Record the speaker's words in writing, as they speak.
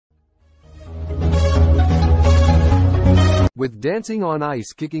With Dancing on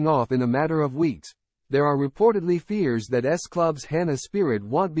Ice kicking off in a matter of weeks, there are reportedly fears that S Club's Hannah Spearritt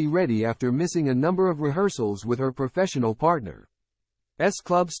won't be ready after missing a number of rehearsals with her professional partner. S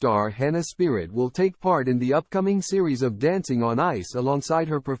Club star Hannah Spearritt will take part in the upcoming series of Dancing on Ice alongside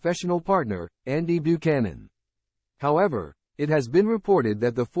her professional partner, Andy Buchanan. However, it has been reported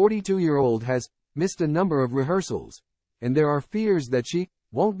that the 42-year-old has missed a number of rehearsals, and there are fears that she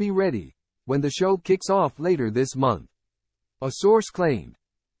won't be ready when the show kicks off later this month. A source claimed,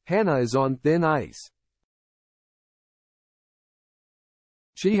 "Hannah is on thin ice.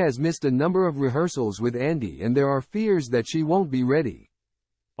 She has missed a number of rehearsals with Andy and there are fears that she won't be ready.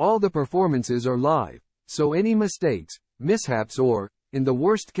 All the performances are live, so any mistakes, mishaps or, in the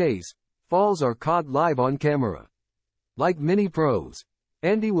worst case, falls are caught live on camera. Like many pros,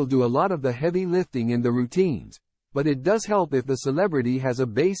 Andy will do a lot of the heavy lifting in the routines, but it does help if the celebrity has a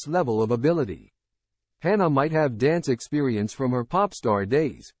base level of ability. Hannah might have dance experience from her pop star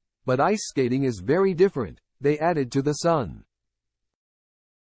days, but ice skating is very different," they added to The Sun.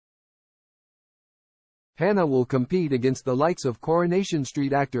 Hannah will compete against the likes of Coronation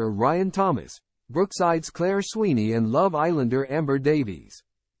Street actor Ryan Thomas, Brookside's Claire Sweeney and Love Islander Amber Davies.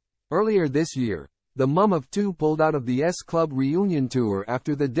 Earlier this year, the mum of two pulled out of the S Club reunion tour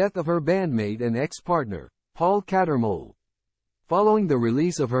after the death of her bandmate and ex-partner, Paul Cattermole. Following the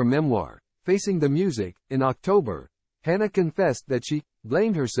release of her memoir, Facing the Music, in October, Hannah confessed that she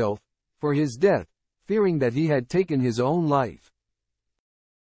blamed herself for his death, fearing that he had taken his own life.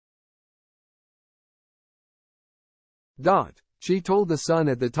 She told The Sun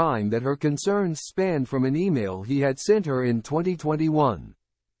at the time that her concerns spanned from an email he had sent her in 2021.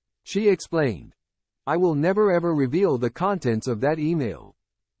 She explained, "I will never ever reveal the contents of that email.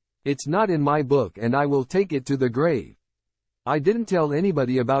 It's not in my book and I will take it to the grave. I didn't tell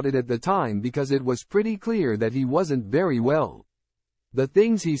anybody about it at the time because it was pretty clear that he wasn't very well. The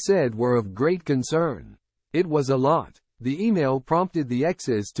things he said were of great concern. It was a lot." The email prompted the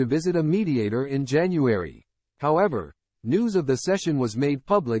exes to visit a mediator in January. However, news of the session was made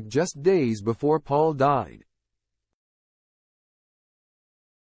public just days before Paul died.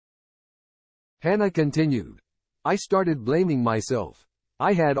 Hannah continued, "I started blaming myself.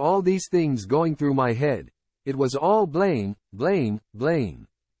 I had all these things going through my head. It was all blame, blame, blame.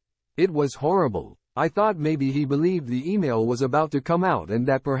 It was horrible. I thought maybe he believed the email was about to come out and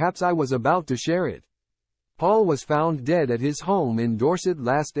that perhaps I was about to share it." Paul was found dead at his home in Dorset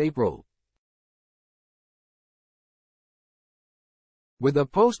last April, with a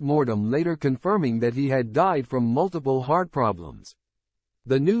post-mortem later confirming that he had died from multiple heart problems.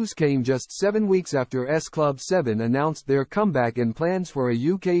 The news came just 7 weeks after S Club 7 announced their comeback and plans for a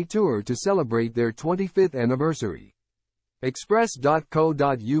UK tour to celebrate their 25th anniversary.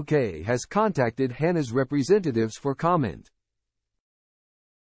 Express.co.uk has contacted Hannah's representatives for comment.